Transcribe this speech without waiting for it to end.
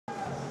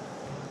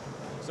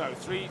So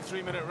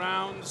three-minute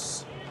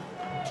rounds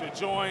to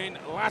join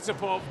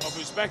Latipov of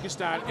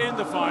Uzbekistan in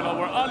the final.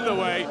 We're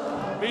underway.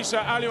 Misha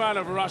ALOIAN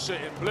of Russia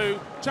in blue,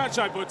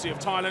 Chatchai BUTDEE of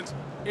Thailand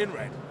in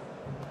red.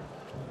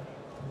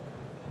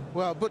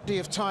 Well, BUTDEE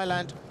of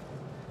Thailand,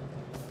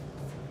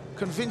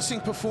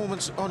 convincing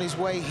performance on his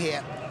way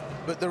here,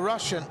 but the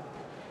Russian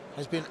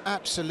has been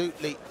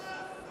absolutely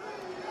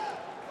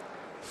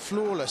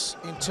flawless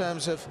in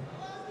terms of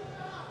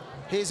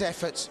his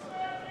efforts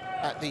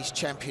at these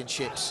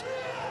championships.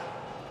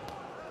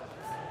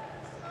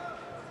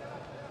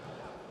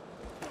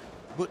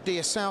 BUTDEE,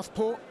 a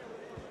southpaw,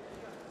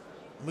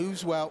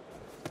 moves well,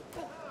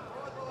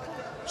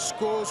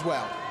 scores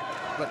well,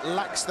 but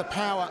lacks the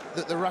power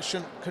that the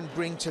Russian can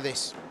bring to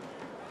this.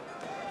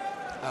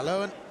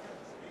 ALOIAN,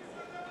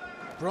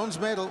 bronze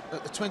medal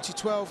at the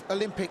 2012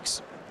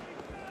 Olympics.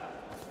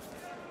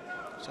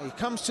 So he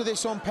comes to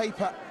this on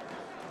paper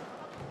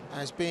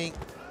as being,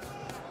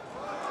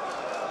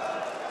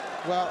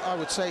 well, I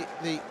would say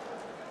the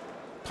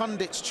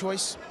pundit's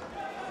choice.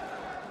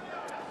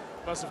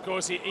 Plus, of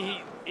course,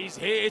 he's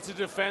here to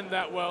defend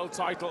that world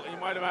title. He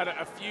might have had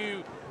a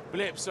few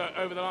blips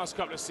over the last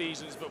couple of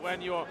seasons, but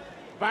when you're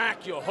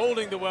back, you're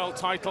holding the world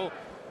title.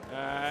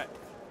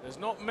 There's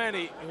not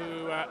many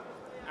who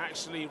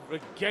actually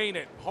regain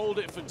it, hold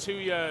it for 2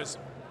 years.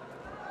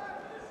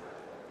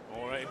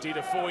 Or indeed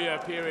a 4-year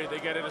period, they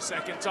get it a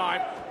second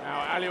time.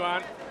 Now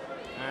ALOIAN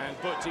and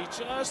BUTDEE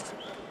just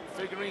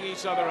figuring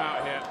each other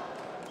out here.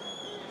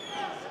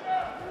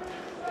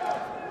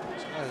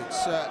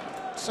 So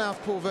it's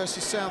southpaw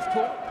versus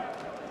southpaw.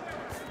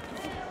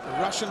 The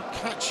Russian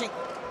catching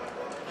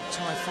the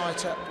Thai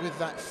fighter with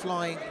that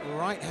flying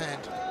right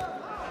hand.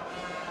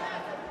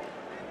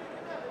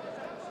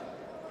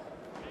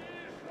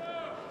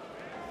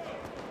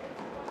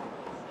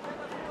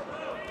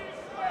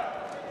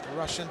 The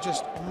Russian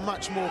just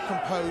much more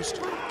composed.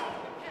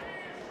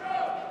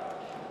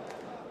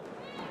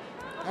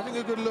 Having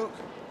a good look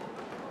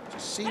to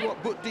see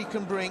what BUTDEE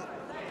can bring.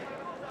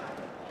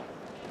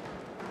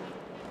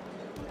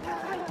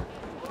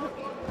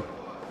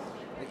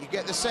 But you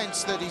get the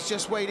sense that he's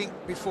just waiting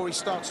before he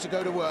starts to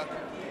go to work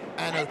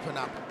and open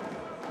up.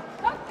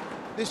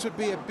 This would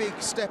be a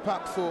big step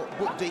up for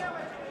BUTDEE.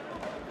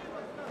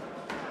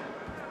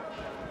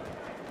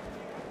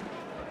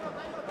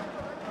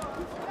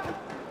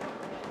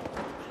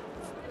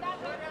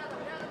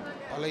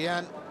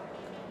 ALOIAN,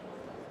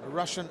 a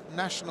Russian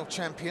national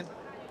champion.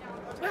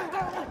 Back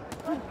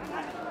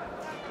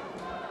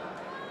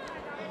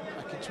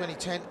in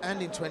 2010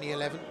 and in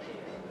 2011.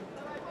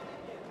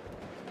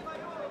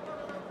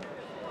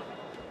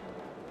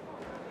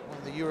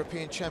 Won the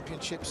European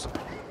Championships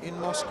in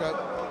Moscow.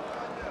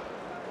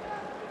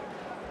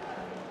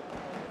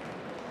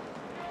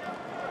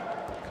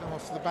 Come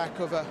off the back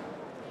of a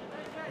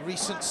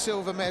recent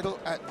silver medal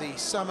at the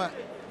Summer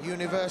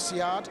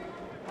Universiade.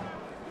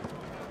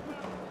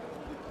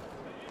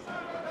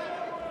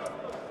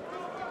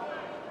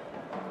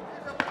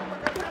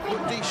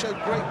 BUTDEE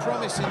showed great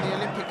promise in the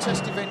Olympic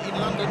test event in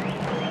London.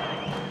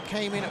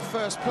 Came in at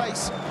first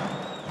place.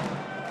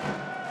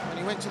 When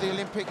he went to the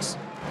Olympics,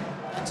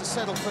 had to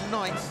settle for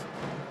 9th.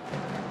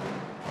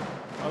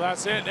 Well,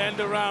 that's it, end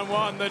of round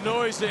one. The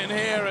noise in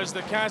here as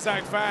the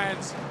Kazakh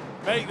fans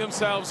make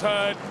themselves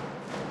heard.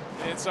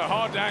 It's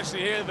hard to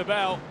actually hear the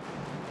bell.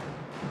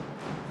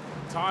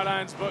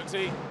 Thailand's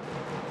BUTDEE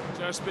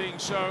just being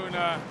shown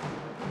a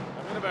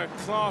bit of a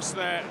class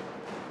there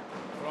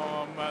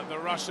from the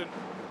Russian.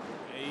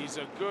 He's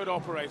a good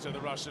operator, the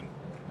Russian,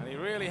 and he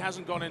really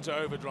hasn't gone into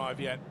overdrive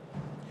yet.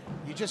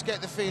 You just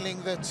get the feeling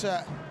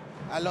that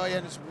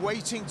ALOIAN is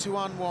waiting to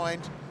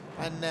unwind,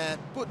 and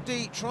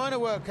BUTDEE trying to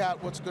work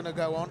out what's going to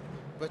go on,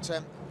 but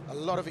a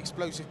lot of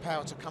explosive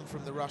power to come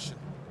from the Russian.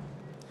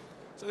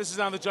 So this is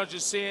how the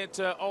judges see it,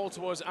 all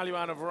towards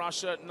ALOIAN of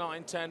Russia,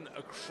 9-10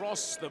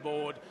 across the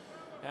board,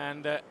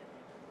 and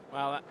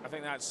well, I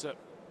think that's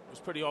was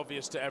pretty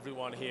obvious to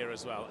everyone here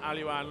as well.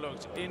 ALOIAN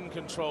looked in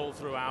control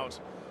throughout.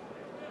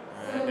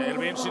 And it'll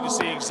be interesting to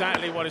see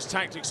exactly what his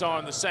tactics are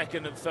in the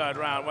second and third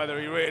round, whether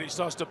he really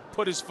starts to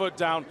put his foot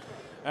down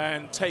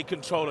and take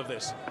control of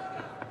this.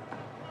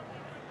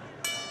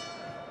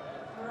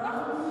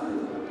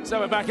 So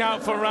we're back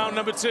out for round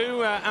number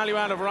two.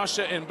 ALOIAN of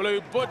Russia in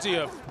blue, BUTDEE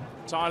of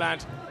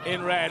Thailand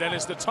in red. And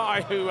it's the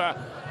Thai who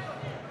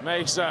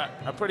makes a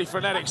pretty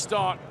frenetic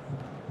start.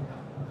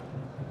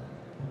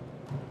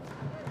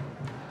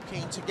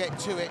 Keen to get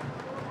to it.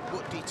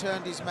 BUTDEE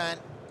turned his man,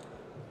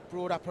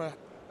 brought up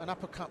an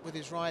uppercut with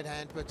his right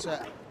hand, but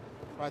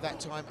by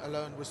that time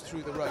ALOIAN was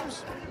through the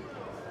ropes.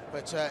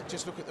 But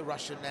just look at the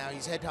Russian now.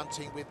 He's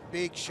headhunting with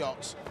big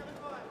shots.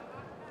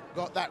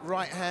 Got that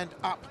right hand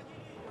up,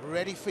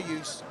 ready for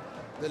use.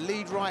 The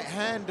lead right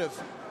hand of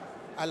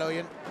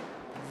ALOIAN,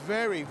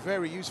 very,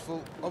 very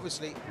useful,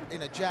 obviously,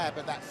 in a jab,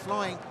 and that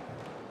flying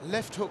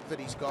left hook that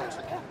he's got.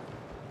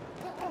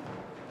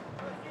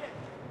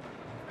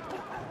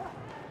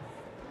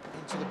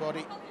 Into the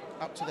body,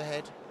 up to the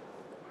head.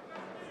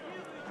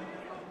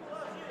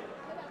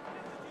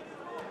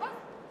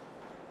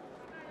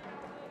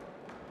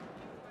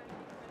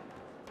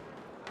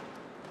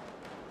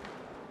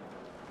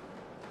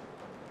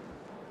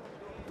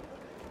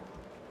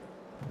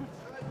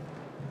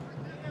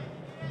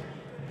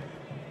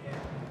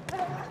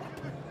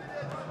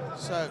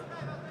 So,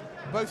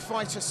 both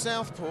fighters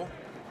southpaw.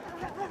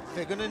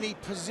 They're going to need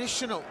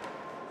positional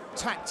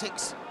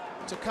tactics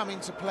to come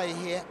into play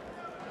here.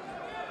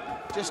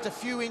 Just a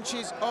few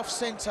inches off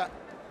centre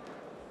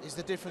is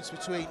the difference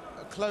between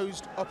a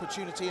closed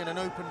opportunity and an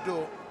open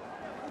door.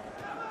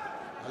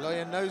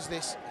 Aloian knows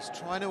this. He's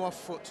trying to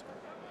off-foot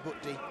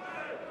BUTDEE.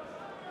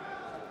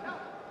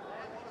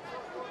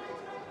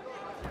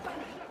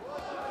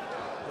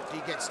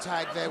 BUTDEE gets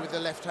tagged there with the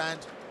left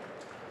hand.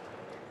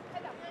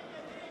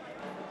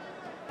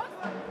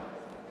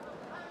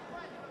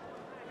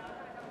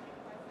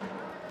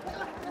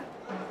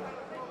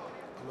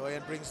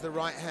 Aloian brings the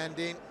right hand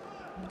in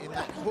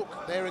that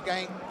hook there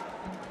again.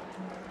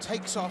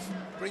 Takes off,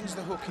 brings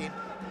the hook in.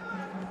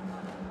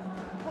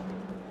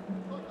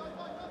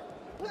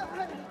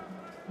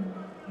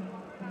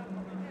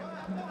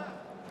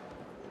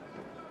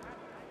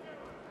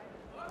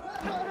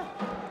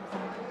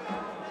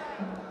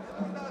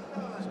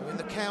 So in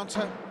the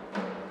counter,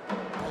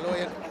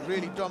 Aloian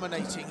really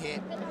dominating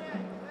here.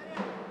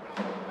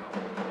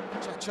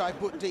 Chatchai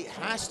BUTDEE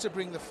has to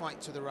bring the fight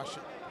to the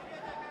Russian.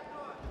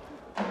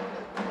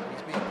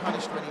 He's being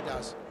punished when he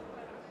does.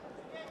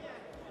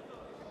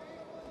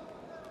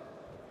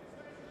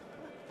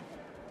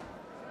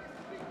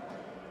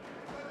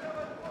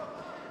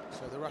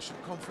 So the Russian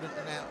confident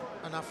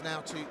enough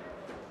now to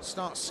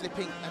start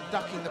slipping and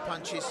ducking the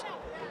punches.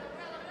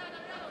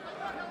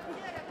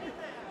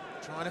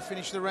 Trying to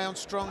finish the round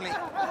strongly.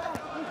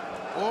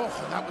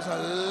 Oh, that was a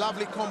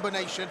lovely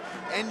combination,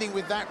 ending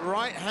with that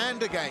right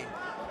hand again.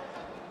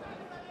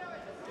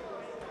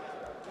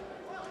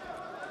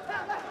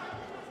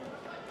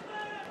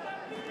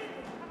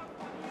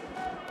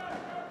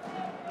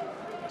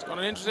 He's got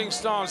an interesting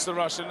stance, the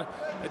Russian.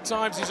 At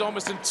times he's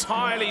almost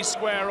entirely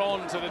square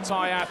on to the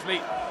Thai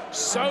athlete.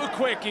 So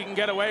quick he can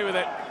get away with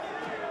it.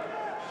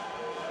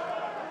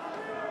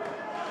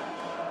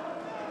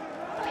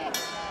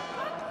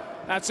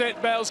 That's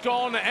it, bell's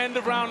gone, end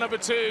of round number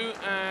 2,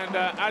 and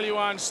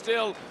ALOIAN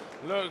still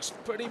looks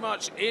pretty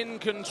much in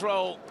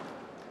control.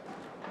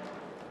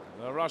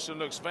 The Russian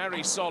looks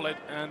very solid,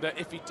 and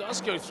if he does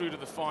go through to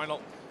the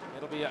final,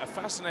 it'll be a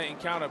fascinating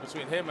counter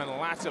between him and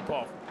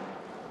Latipov.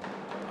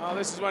 Oh,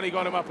 this is when he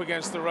got him up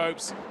against the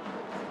ropes,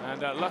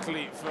 and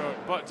luckily for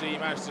BUTDEE, he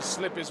managed to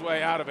slip his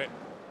way out of it.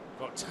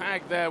 Got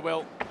tagged there,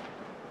 Will.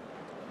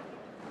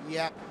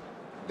 Yeah,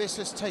 this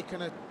has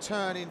taken a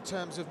turn in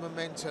terms of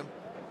momentum.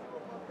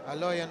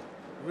 Aloian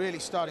really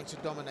starting to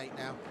dominate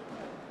now.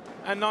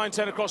 And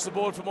 9-10 across the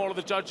board from all of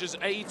the judges,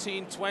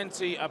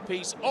 18-20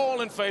 apiece,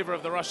 all in favour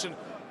of the Russian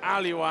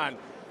ALOIAN,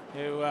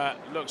 who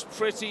looks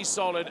pretty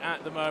solid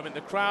at the moment.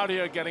 The crowd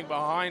here are getting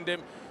behind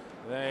him.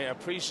 They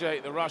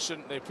appreciate the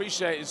Russian, they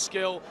appreciate his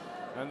skill,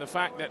 and the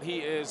fact that he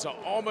is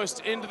almost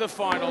into the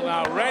final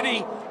now,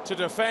 ready to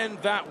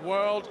defend that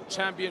World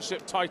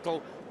Championship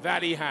title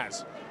that he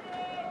has.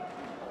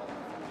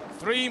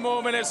 3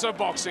 more minutes of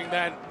boxing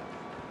then.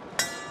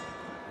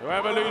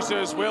 Whoever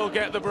loses will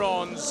get the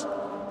bronze.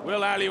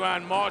 Will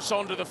ALOIAN march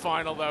on to the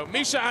final, though?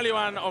 Misha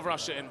ALOIAN of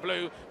Russia in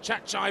blue,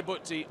 Chatchai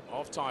BUTDEE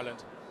of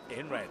Thailand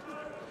in red.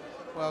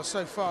 Well,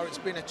 so far it's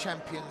been a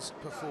champion's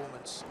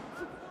performance.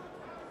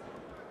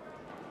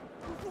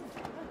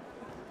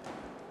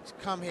 He's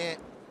come here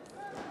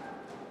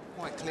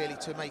quite clearly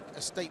to make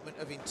a statement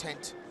of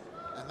intent,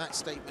 and that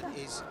statement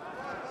is,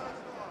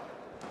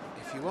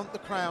 if you want the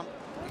crown,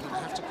 you're going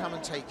to have to come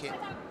and take it.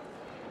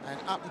 And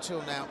up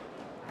until now,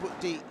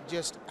 BUTDEE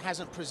just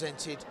hasn't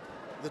presented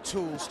the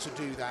tools to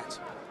do that.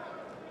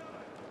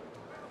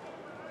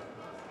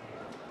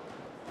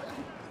 The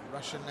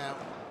Russian now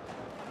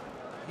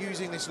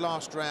using this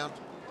last round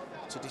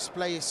to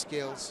display his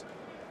skills.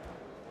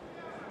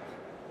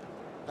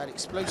 That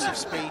explosive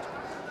speed,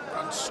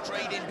 runs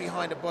straight in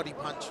behind a body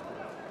punch.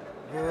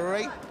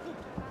 Great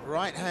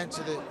right hand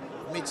to the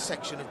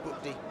midsection of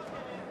BUTDEE.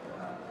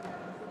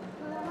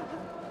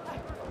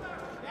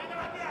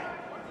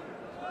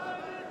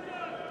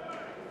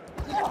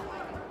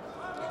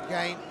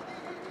 Again,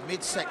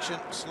 midsection,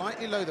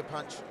 slightly low the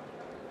punch.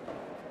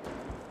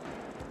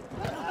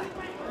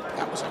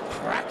 That was a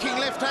cracking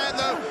left hand,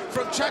 though,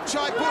 from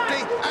Chatchai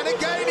BUTDEE, and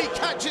again he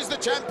catches the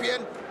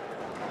champion.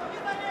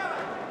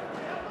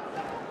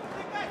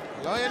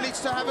 Aloian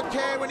needs to have a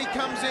care when he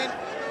comes in.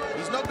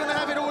 He's not going to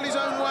have it all his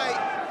own way.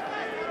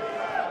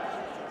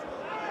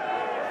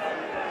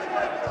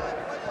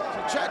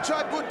 So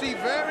Chatchai BUTDEE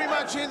very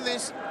much in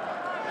this,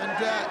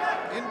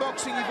 and in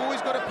boxing you've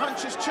always got a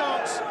puncher's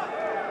chance.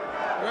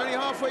 We're only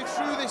halfway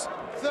through this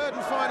 3rd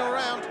and final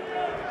round.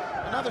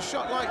 Another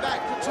shot like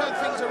that could turn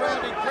things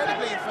around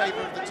incredibly in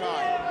favour of the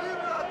Thai.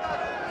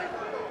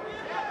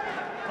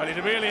 Well,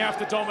 he'd really have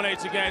to dominate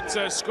to get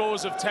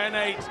scores of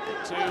 10-8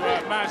 to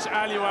match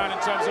ALOIAN in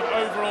terms of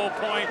overall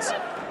points.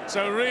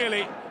 So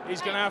really, he's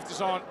going to have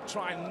to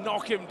try and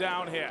knock him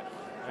down here.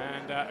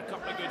 And a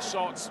couple of good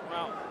shots,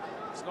 well,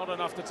 it's not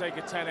enough to take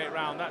a 10-8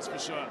 round, that's for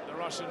sure. The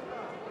Russian,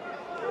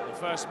 the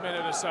first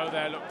minute or so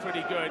there, looked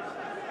pretty good.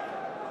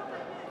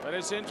 But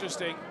it's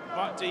interesting,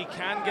 BUTDEE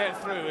can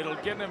get through. It'll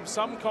give him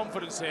some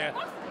confidence here.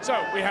 So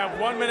we have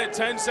 1 minute,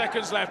 10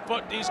 seconds left.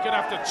 BUTDEE's going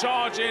to have to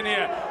charge in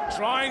here,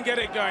 try and get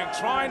it going,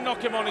 try and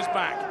knock him on his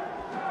back.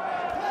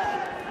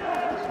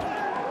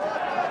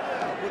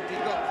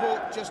 BUTDEE got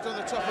caught just on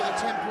the top of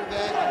the temple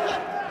there.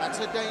 That's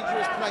a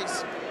dangerous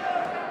place.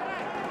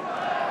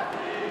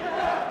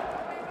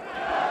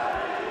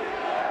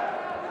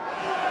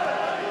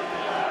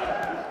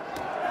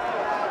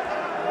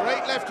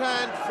 Great left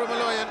hand from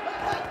ALOIAN.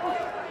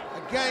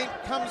 Again,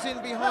 comes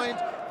in behind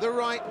the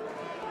right,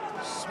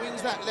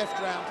 swings that left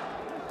round.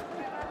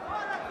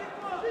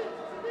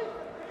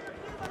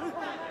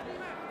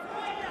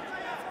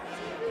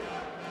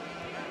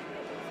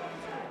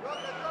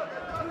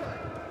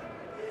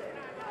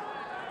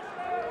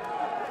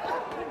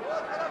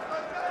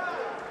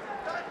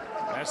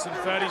 Less than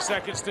 30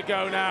 seconds to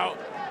go now,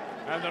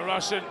 and the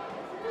Russian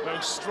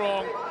looks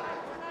strong.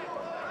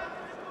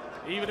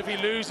 Even if he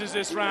loses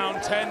this round,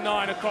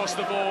 10-9 across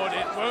the board,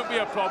 it won't be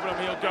a problem.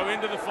 He'll go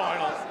into the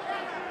final.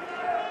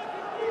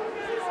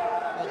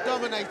 Well,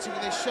 dominating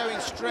this, showing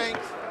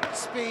strength,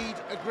 speed,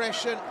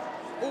 aggression,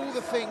 all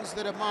the things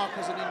that are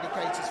markers and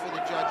indicators for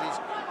the judges.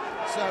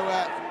 So,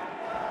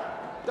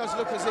 it does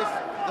look as if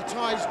the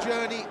Thai's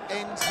journey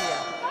ends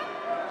here.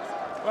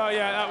 Well,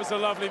 yeah, that was a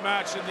lovely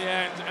match in the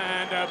end,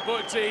 and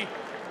BUTDEE,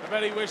 I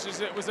bet he wishes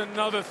it was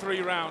another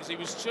 3 rounds. He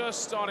was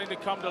just starting to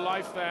come to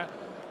life there.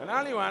 And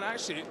ALOIAN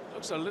actually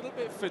looks a little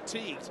bit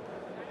fatigued.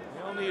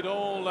 He'll need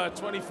all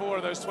 24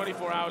 of those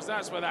 24 hours.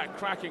 That's where that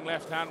cracking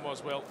left hand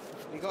was, Will.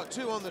 He got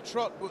 2 on the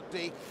trot,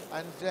 BUTDEE,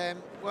 and,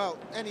 well,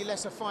 any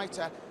lesser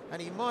fighter, and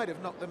he might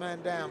have knocked the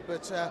man down,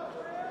 but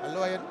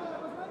ALOIAN,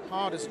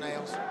 hard as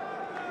nails.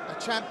 A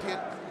champion.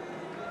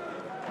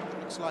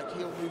 Looks like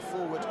he'll move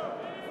forward.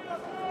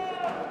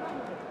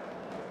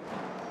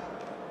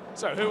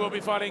 So who will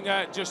be fighting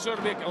Chatchai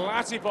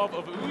Latipov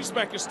of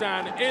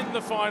Uzbekistan in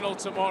the final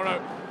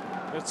tomorrow?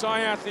 The Thai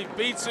athlete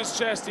beats his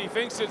chest, he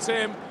thinks it's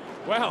him.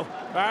 Well,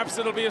 perhaps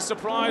it'll be a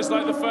surprise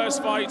like the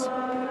first fight.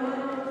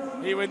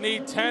 He would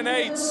need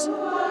 10-8s.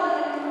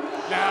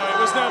 Now, it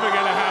was never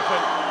going to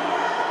happen.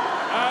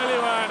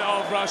 ALOIAN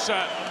of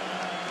Russia,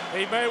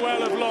 he may well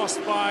have lost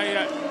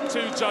by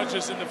 2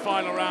 judges in the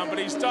final round, but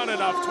he's done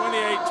enough,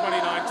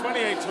 28-29,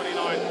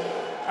 28-29.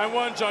 And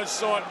 1 judge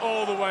saw it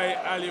all the way,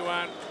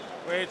 ALOIAN,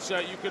 which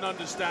you can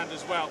understand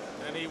as well,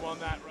 and he won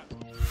that round.